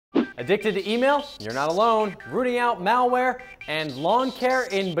Addicted to email? You're not alone. Rooting out malware and lawn care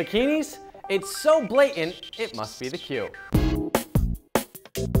in bikinis? It's so blatant, it must be the cue.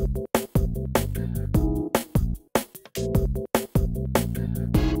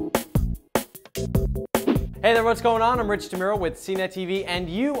 Hey there, what's going on? I'm Rich DeMuro with CNET TV, and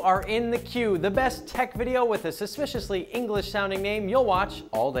you are in the queue, the best tech video with a suspiciously English-sounding name you'll watch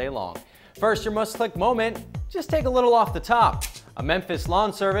all day long. First, your must-click moment, just take a little off the top. A Memphis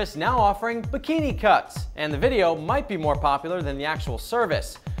lawn service now offering bikini cuts, and the video might be more popular than the actual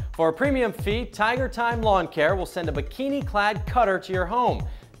service. For a premium fee, Tiger Time Lawn Care will send a bikini-clad cutter to your home,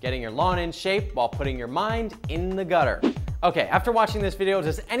 getting your lawn in shape while putting your mind in the gutter. Okay, after watching this video,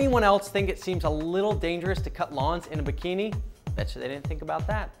 does anyone else think it seems a little dangerous to cut lawns in a bikini? Bet you they didn't think about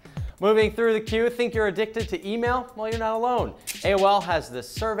that. Moving through the queue, think you're addicted to email? Well, you're not alone. AOL has the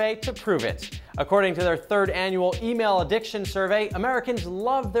survey to prove it. According to their third annual email addiction survey, Americans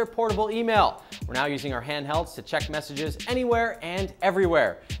love their portable email. We're now using our handhelds to check messages anywhere and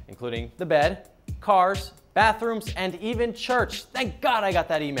everywhere, including the bed, cars, bathrooms, and even church. Thank God I got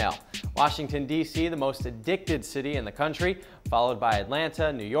that email. Washington, D.C., the most addicted city in the country, followed by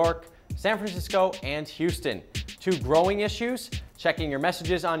Atlanta, New York, San Francisco, and Houston. Two growing issues: checking your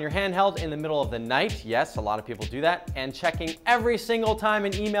messages on your handheld in the middle of the night. Yes, a lot of people do that. And checking every single time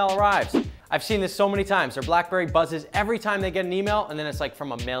an email arrives. I've seen this so many times. Their BlackBerry buzzes every time they get an email, and then it's like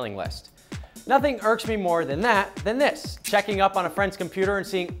from a mailing list. Nothing irks me more than this, checking up on a friend's computer and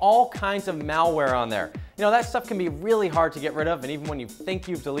seeing all kinds of malware on there. You know, that stuff can be really hard to get rid of, and even when you think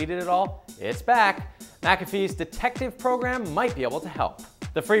you've deleted it all, it's back. McAfee's detective program might be able to help.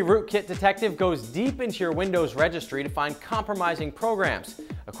 The free Rootkit Detective goes deep into your Windows registry to find compromising programs.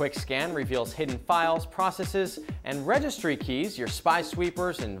 A quick scan reveals hidden files, processes, and registry keys your spy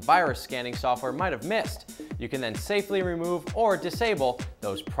sweepers and virus scanning software might have missed. You can then safely remove or disable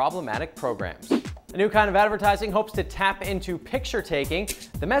those problematic programs. A new kind of advertising hopes to tap into picture taking.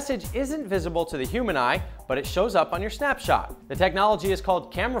 The message isn't visible to the human eye, but it shows up on your snapshot. The technology is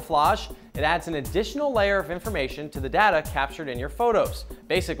called camouflage. It adds an additional layer of information to the data captured in your photos,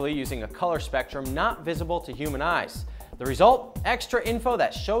 basically using a color spectrum not visible to human eyes. The result? Extra info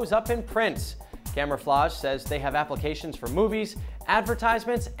that shows up in print. Camouflage says they have applications for movies,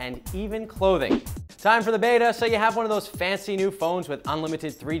 advertisements, and even clothing. Time for the beta. So you have one of those fancy new phones with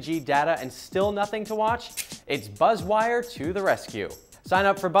unlimited 3G data and still nothing to watch? It's BuzzWire to the rescue. Sign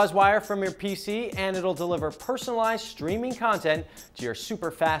up for BuzzWire from your PC and it'll deliver personalized streaming content to your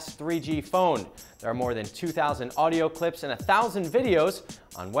super fast 3G phone. There are more than 2,000 audio clips and 1,000 videos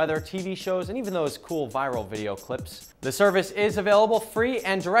on weather, TV shows, and even those cool viral video clips. The service is available free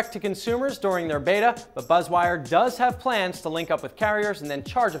and direct to consumers during their beta, but BuzzWire does have plans to link up with carriers and then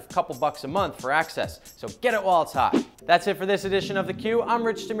charge a couple bucks a month for access. So get it while it's hot. That's it for this edition of theCUBE. I'm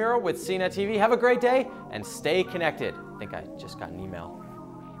Rich DeMuro with CNET TV. Have a great day and stay connected. I think I just got an email.